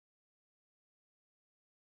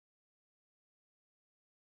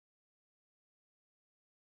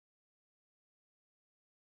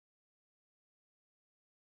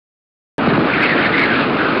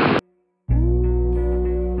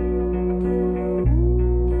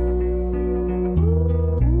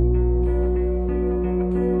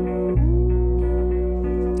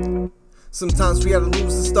Sometimes we gotta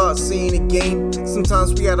lose to start seeing it gain.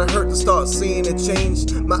 Sometimes we gotta hurt to start seeing it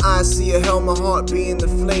change. My eyes see a hell, my heart be in the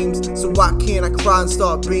flames. So why can't I cry and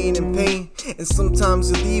start being in pain? And sometimes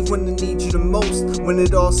you leave when they need you the most. When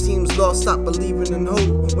it all seems lost, stop believing in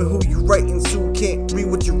hope. When who you writing to can't read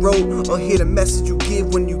what you wrote, or hear the message you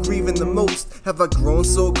give when you grieving the most. Have I grown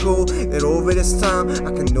so cold that over this time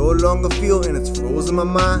I can no longer feel and it's frozen my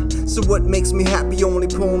mind? So what makes me happy? Only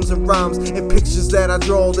poems and rhymes and pictures that I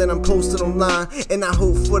draw that I'm posting online. And I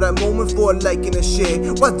hope for that moment for a like and a share.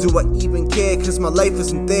 Why do I even care? Cause my life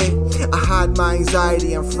isn't there. I hide my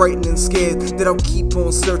anxiety, I'm frightened and scared that I'll keep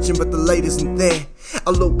on searching but the light isn't there.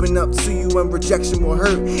 I'll open up to you and rejection will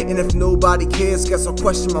hurt. And if nobody cares, guess I'll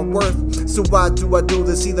question my worth. So why do I do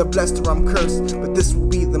this? Either blessed or I'm cursed. But this will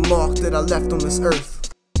be the mark that I left on this earth.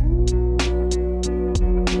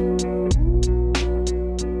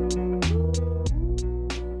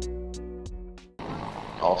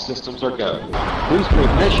 All systems are go. Booster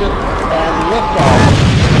ignition and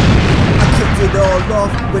liftoff. It all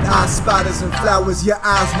off with eye spiders and flowers. Your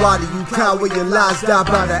eyes wide, you cower, your lies die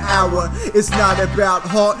by the hour. It's not about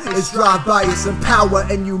heart, it's drive-bys and power.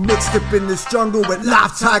 And you mixed up in this jungle with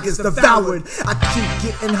live tigers devoured. I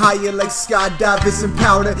keep getting higher like skydivers and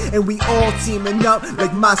powder. And we all teaming up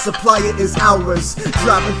like my supplier is ours.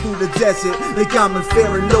 Driving through the desert like I'm in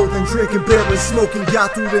fear and loathing. Drinking beer and smoking,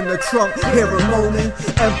 got through in the trunk, hair and moaning.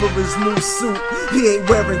 Emperor's new suit, he ain't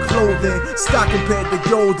wearing clothing. Stock compared to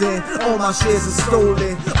golden, all my shares are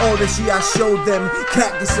stolen. All the shit I showed them,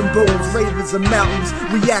 cactus and bones, ravens and mountains,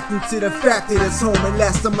 reacting to the fact that it's home. And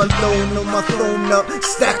last I'm alone on my throne up,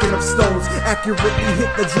 stacking up stones. Accurately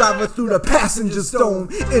hit the driver through the passenger's dome.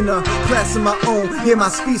 In a class of my own, yeah, my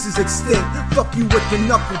species extinct. Fuck you with the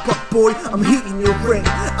knuckle puck, boy, I'm heating your rent.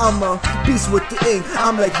 I'm a beast with the ink,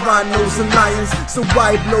 I'm like rhinos and lions. So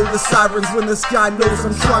why blow the sirens when the sky knows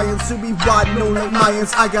I'm trying to be wide known like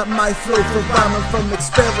Mayans? I got my flow for rhyming from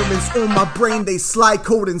experiments on my brain, they slide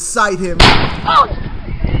code inside him.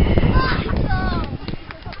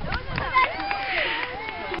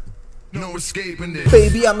 No escaping this.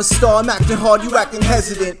 Baby, I'm a star, I'm acting hard, you acting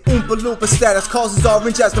hesitant. Oompa Loompa status causes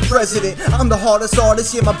orange as the president. I'm the hardest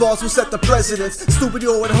artist, yeah, my boss will set the precedence. Stupid,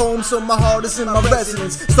 you're at home, so my heart is in my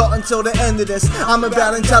residence. Start until the end of this, I'm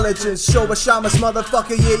about intelligence. Show a shaman's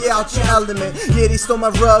motherfucker, yeah, out your element. Yeah, they stole my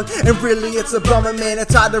rug, and really it's a bummer, man. I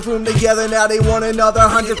tied the room together, now they want another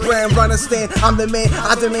 100 grand runner stand. I'm the man,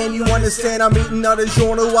 I demand you understand. I'm eating out of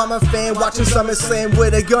journal, I'm a fan. Watching SummerSlam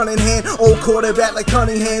with a gun in hand. Old quarterback like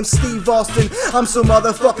Cunningham, Steve Austin, I'm so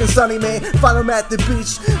motherfucking sunny, man. Find him at the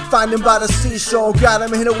beach, find him by the seashore. Got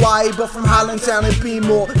him in Hawaii, but from Highlandtown and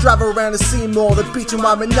B-More. Drive around the Seymour, the beach in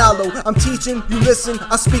Waminalo. I'm teaching, you listen,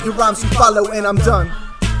 I speak in rhymes, you follow, and I'm done.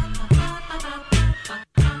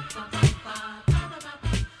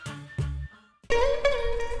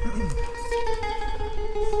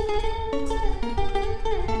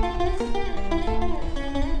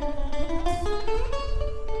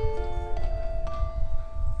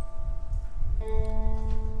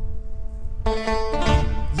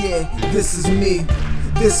 Yeah, this is me,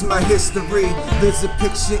 this my history. There's a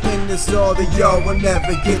picture in this all that y'all will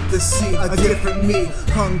never get to see. A different me,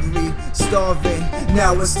 hungry, starving,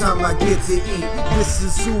 now it's time I get to eat. This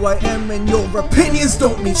is who I am and your opinions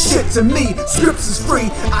don't mean shit to me. Scripts is free,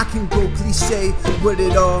 I can go cliche with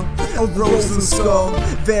it all. A rose and skull,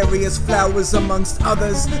 various flowers amongst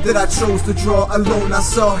others that I chose to draw. Alone I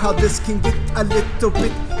saw how this can get a little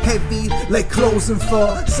bit heavy like clothes and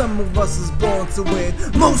fall. Some of us is born to win,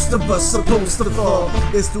 most of us supposed to fall.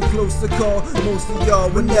 It's too close to call, most of y'all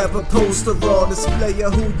will never post a raw display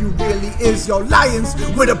of who you really is. Y'all lions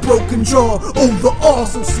with a broken jaw overall,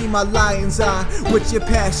 so see my lion's eye with your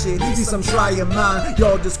passion. See some trying mine,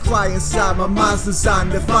 y'all just cry inside. My mind's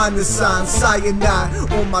designed to find the sign,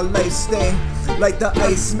 cyanide on my life stand. Like the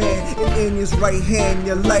Iceman, and in his right hand,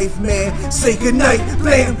 your life, man. Say goodnight,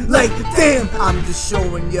 blam, like damn. I'm just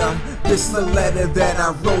showing ya, this the letter that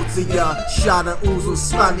I wrote to ya. Shada uso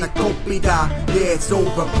spana copida, yeah, it's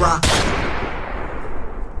over, brah.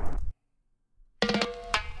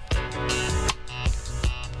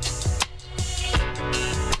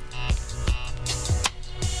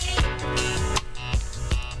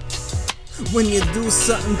 When you do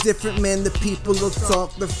something different, man, the people will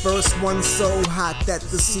talk. The first one's so hot that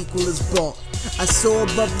the sequel is bought. I soar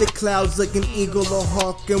above the clouds like an eagle or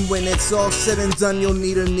hawk, and when it's all said and done, you'll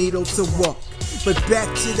need a needle to walk. But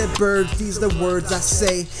back to the bird, these the words I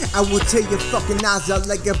say. I will tear your fucking eyes out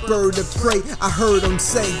like a bird of prey. I heard him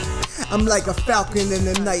say, I'm like a falcon in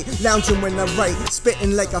the night, lounging when I write,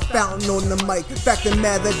 spitting like a fountain on the mic. Fact of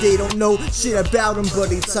matter, they don't know shit about him,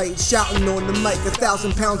 but he tight, shouting on the mic.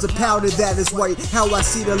 1,000 pounds of powder that is white. How I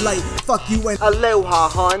see the light, fuck you and aloha,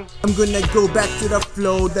 hon. I'm gonna go back to the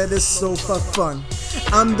flow that is so for fun.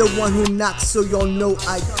 I'm the one who knocks, so y'all know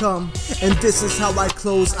I come. And this is how I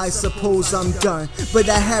close, I suppose I'm done. But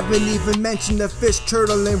I haven't even mentioned the fish,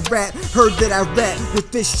 turtle, and rat. Heard that I rat,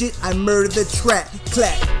 with this shit I murder the trap.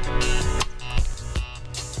 Clap.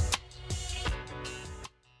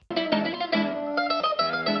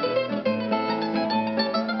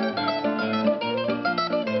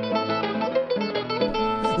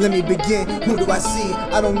 Let me begin, who do I see?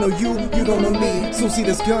 I don't know you, you don't know me. So see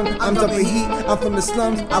this gun, I'm dumping heat. I'm from the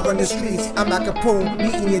slums, I run the streets. I'm Al Capone,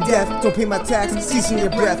 meeting your death. Don't pay my tax, ceasing your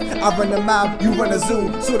breath. I run a mob, you run a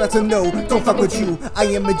zoo. So that's a no, don't fuck with you. I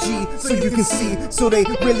am a G, so you can see. So they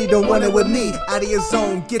really don't want it with me. Out of your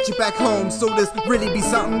zone, get you back home. So this really be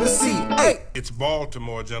something to see. Hey! It's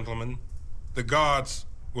Baltimore, gentlemen. The gods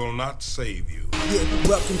will not save you. Yeah,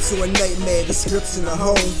 welcome to a nightmare, the script's in the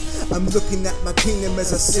home. I'm looking at my kingdom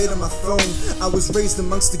as I sit on my throne. I was raised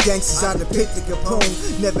amongst the gangsters, I depict the Capone.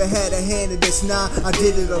 Never had a hand in this, nah, I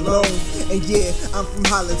did it alone. And yeah, I'm from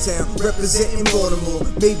Hollandtown, representing Baltimore.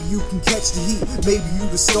 Maybe you can catch the heat, maybe you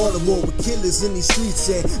can start a war with killers in these streets.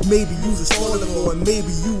 And maybe you just spoil more, and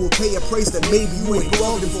maybe you will pay a price that maybe you ain't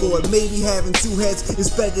bargained for. Maybe having two heads is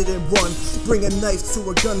better than one. Bring a knife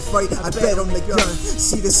to a gunfight, I bet on the gun.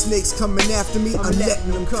 See the snakes coming after me, I'm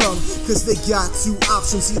letting them come. Cause they got two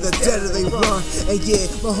options, either dead or they run. And yeah,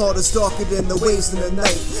 my heart is darker than the waves in the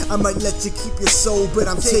night. I might let you keep your soul, but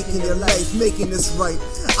I'm taking your life, making this right.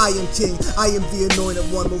 I am king, I am the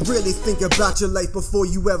anointed one. But really think about your life before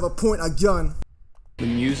you ever point a gun. The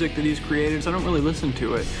music that he's created, I don't really listen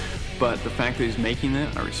to it, but the fact that he's making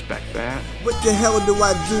it, I respect that. What the hell do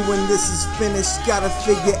I do when this is finished? Gotta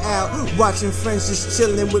figure out. Watching friends just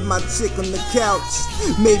chilling with my chick on the couch.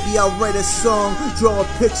 Maybe I'll write a song, draw a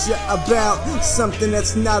picture about something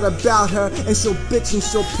that's not about her, and she'll bitch and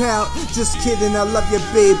she'll pout. Just kidding, I love you,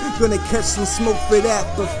 babe. Gonna catch some smoke for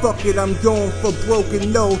that, but fuck it, I'm going for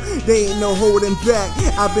broken. No, they ain't no holding back.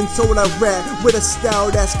 I've been told I rap with a style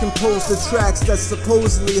that's composed of tracks that's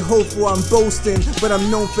supposedly hopeful. I'm boasting, but I'm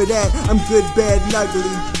known for that. I'm good, bad, and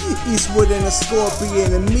ugly. Eastwood and a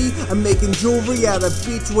scorpion. And me, I'm making jewelry out of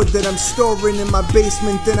beechwood that I'm storing in my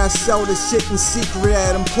basement. Then I sell the shit in secret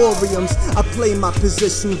at emporiums. I play my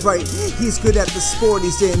position right. He's good at the sport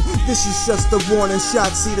he's in. This is just a warning shot.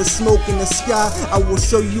 See the smoke in the sky? I will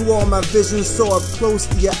show you all my vision so up close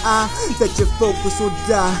to your eye that your focus will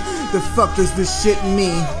die. The fuck does this shit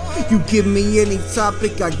mean? You give me any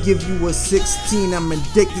topic, I give you a 16. I'm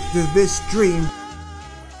addicted to this dream.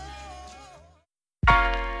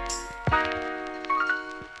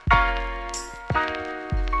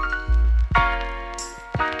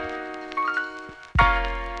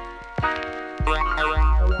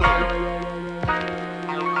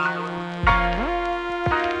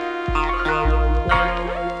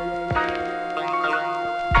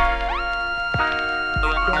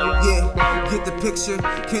 Get the picture?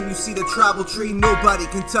 Can you see the tribal tree? Nobody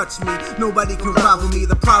can touch me, nobody can rival me.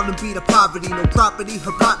 The problem be the poverty, no property,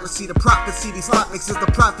 hypocrisy. The prophecy, these topics is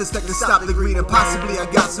the prophets that can stop the greed. And possibly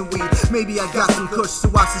I got some weed, maybe I got some kush. So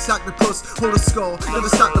watch this octopus, hold a skull, never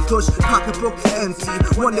stop the push. Pocketbook empty,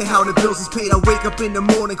 wonder how the bills is paid. I wake up in the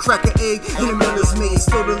morning, crack an egg, and a meal is made.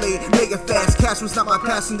 Still delayed, make it fast, cash was not my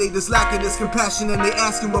passion. They just lacking this compassion, and they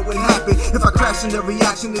asking what would happen if I crash. And the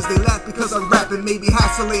reaction is they laugh because I'm rapping. Maybe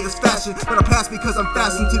has the latest fashion, but I pass because I'm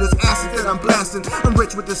fasting to this acid that I'm blasting. I'm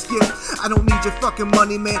rich with this gift, I don't need your fucking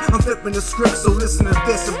money, man. I'm flipping the script, so listen to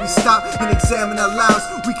this. If we stop and examine our lives,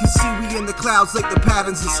 we can see we in the clouds like the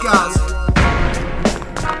patterns in skies.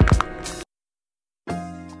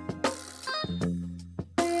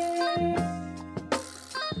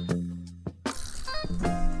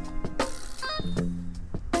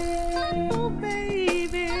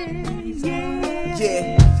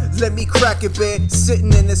 Let me crack it, babe,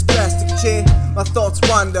 sitting in this plastic chair. My thoughts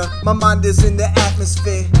wander, my mind is in the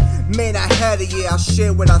atmosphere. Man, I had it, yeah, I'll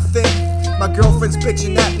share what I think. My girlfriend's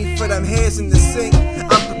bitching at me for them hairs in the sink.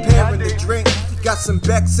 I'm preparing to drink. Got some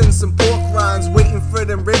Becks and some pork rinds, waiting for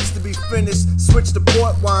them ribs to be finished. Switch to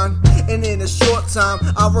port wine, and in a short time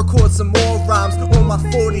I'll record some more rhymes on my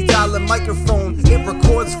 $40 microphone. It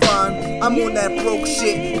records fine. I'm on that broke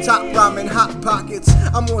shit, top rhyming hot pockets.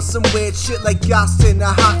 I'm on some weird shit like Goss in a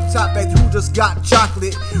hot topic. Who just got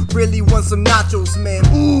chocolate? Really want some nachos, man?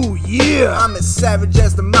 Ooh yeah, I'm as savage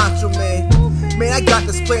as the Macho Man. Man, I got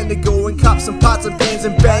this plan to go and cop some pots and pans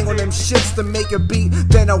and bang on them shits to make a beat.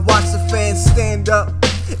 Then I watch the fans stand up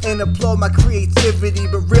and applaud my creativity,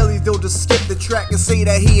 but really they'll just skip the track and say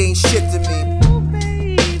that he ain't shit to me.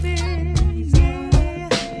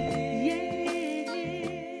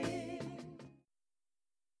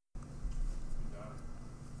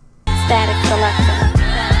 Static Selector.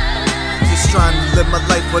 Just trying to live my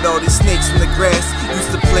life with all these snakes in the grass.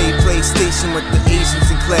 Used to play PlayStation with the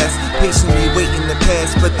Asians in class, patiently waiting to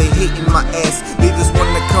pass, but they hating my ass. They just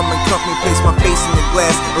wanna come and cuff me, place my face in the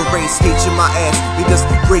glass, erase hate in my ass. They just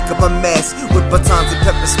break up a mass with batons and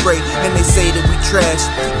pepper spray, and they say that we trash.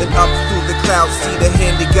 And up through the clouds, see the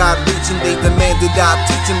hand of God reaching. They demand that I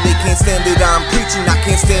teach them. They can't stand that I'm preaching. I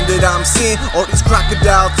can't stand that I'm seeing all these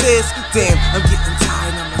crocodile tears. Damn, I'm getting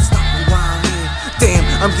tired. I'ma stop a while here. Damn,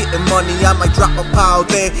 I'm getting money, I might drop a pile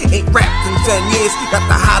there. Ain't rapped in 10 years, got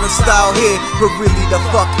the hottest style here. But really the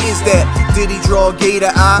fuck is that? Did he draw a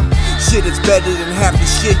gator eye? Shit, it's better than half the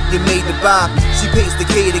shit you made to buy. She pays the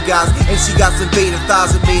cater guys, and she got some beta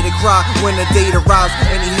thighs that made her cry when the date arrives.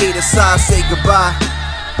 Any hater side, say goodbye.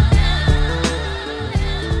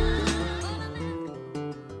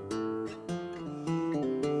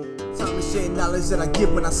 Knowledge that I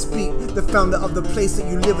give when I speak. The founder of the place that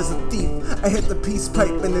you live is a thief. I hit the peace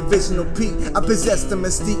pipe and the visional peak. I possess the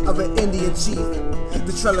mystique of an Indian chief.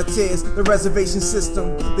 The Trellaters, the reservation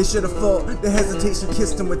system. They should have fought, the hesitation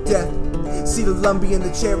kissed them with death. See the Lumbee and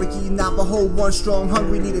the Cherokee, Navajo, one strong,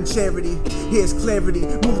 hungry, needing charity. Here's clarity,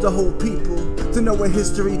 move the whole people. To know what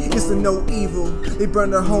history is to know evil. They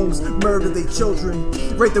burn their homes, murder their children,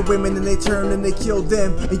 rape the women and they turn and they kill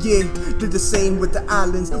them. And yeah, did the same with the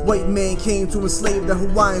islands. White man came to enslave the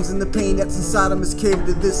Hawaiians, and the pain that's inside them is carried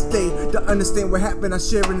to this day. To understand what happened, I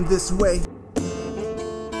share it in this way.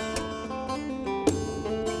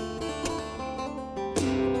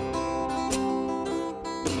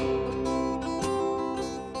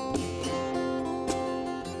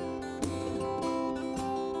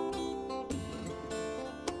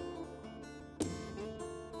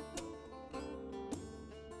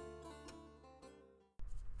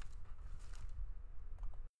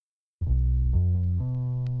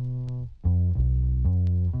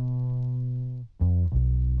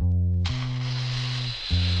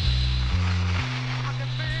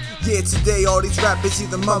 Yeah, today all these rappers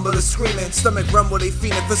either mumble or screaming. Stomach rumble, they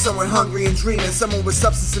feeling for someone hungry and dreaming. Someone with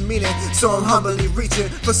substance and meaning, so I'm humbly reaching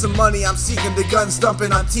for some money. I'm seeking the guns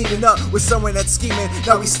dumping. I'm teaming up with someone that's scheming.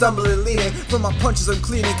 Now we stumbling, leaning from my punches. I'm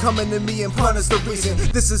cleaning, coming to me and punish the reason.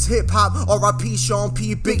 This is hip hop. R.I.P. Sean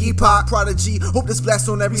P. Biggie Pop Prodigy. Hope this blast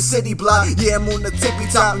on every city block. Yeah, I'm on the tippy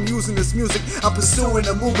top. I'm using this music. I'm pursuing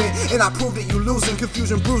a movement, and I prove that you losing.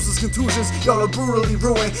 Confusion, bruises, contusions. Y'all are brutally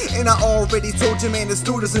ruined. And I already told you, man, this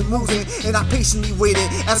dude isn't moving. And I patiently waited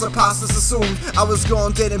as imposters assumed I was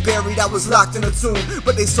gone, dead and buried, I was locked in a tomb.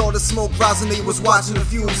 But they saw the smoke rise and they was watching the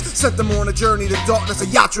fumes. Sent them on a journey to darkness, a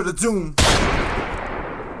yatra to doom.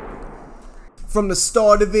 From the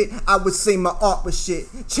start of it, I would say my art was shit.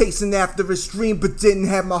 Chasing after a dream, but didn't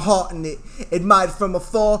have my heart in it. Admired from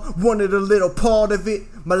afar, wanted a little part of it.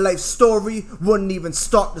 My life story wouldn't even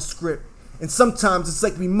start the script. And sometimes it's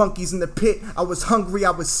like we monkeys in the pit. I was hungry, I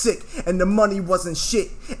was sick, and the money wasn't shit.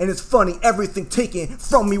 And it's funny, everything taken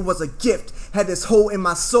from me was a gift. Had this hole in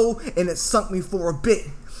my soul, and it sunk me for a bit.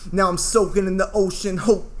 Now I'm soaking in the ocean,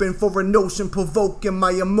 hoping for a notion, provoking my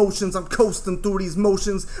emotions. I'm coasting through these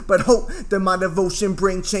motions, but hope that my devotion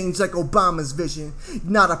bring change like Obama's vision.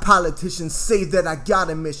 Not a politician, say that I got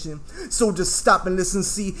a mission. So just stop and listen,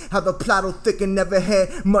 see how the plot will thicken. Never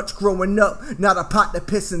had much growing up, not a pot to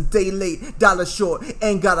piss in. Day late, dollar short,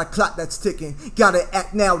 ain't got a clock that's ticking. Gotta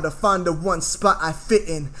act now to find the one spot I fit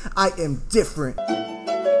in. I am different.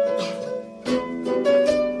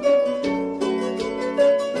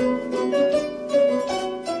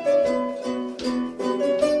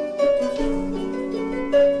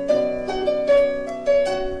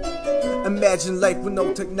 Imagine life with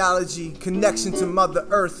no technology, connection to Mother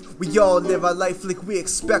Earth. We all live our life like we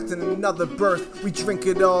expecting another birth. We drink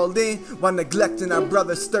it all in while neglecting our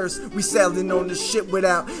brother's thirst. We sailing on this shit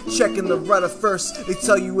without checking the rudder first. They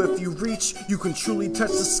tell you if you reach, you can truly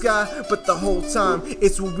touch the sky. But the whole time,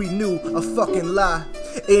 it's what we knew, a fucking lie.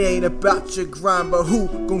 It ain't about your grind, but who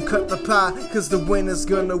gon' cut the pie? Cause the winner's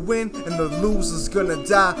gonna win and the loser's gonna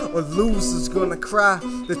die, or loser's gonna cry.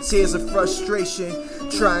 The tears of frustration,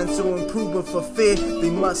 trying to improve but for fear they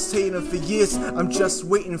must hate him for years. I'm just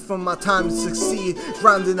waiting for my time to succeed,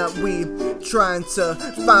 grinding up weed, trying to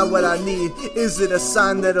find what I need. Is it a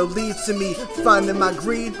sign that'll lead to me finding my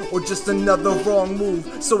greed, or just another wrong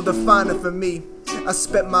move so defining for me? I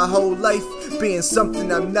spent my whole life being something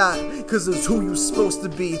I'm not, cause it's who you supposed to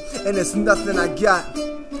be, and it's nothing I got.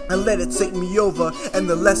 and let it take me over. And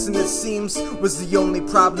the lesson, it seems, was the only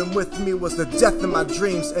problem with me was the death of my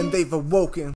dreams, and they've awoken.